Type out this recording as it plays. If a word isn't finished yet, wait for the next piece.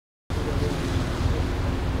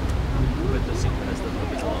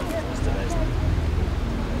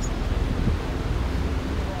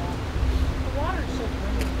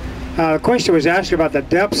The question was asked about the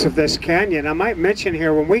depths of this canyon. I might mention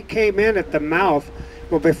here, when we came in at the mouth,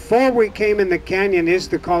 well, before we came in the canyon is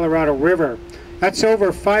the Colorado River. That's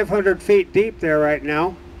over 500 feet deep there right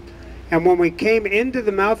now. And when we came into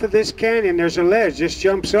the mouth of this canyon, there's a ledge, just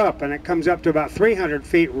jumps up, and it comes up to about 300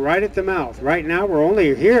 feet right at the mouth. Right now, we're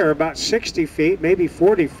only here about 60 feet, maybe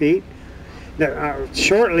 40 feet.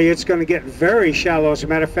 Shortly, it's going to get very shallow. As a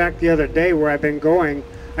matter of fact, the other day where I've been going,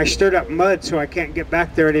 I stirred up mud, so I can't get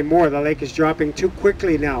back there anymore. The lake is dropping too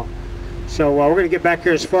quickly now. So we're going to get back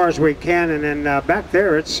here as far as we can, and then back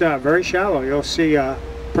there, it's very shallow. You'll see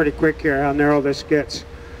pretty quick here how narrow this gets.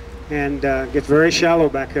 And gets very shallow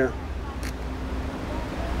back here.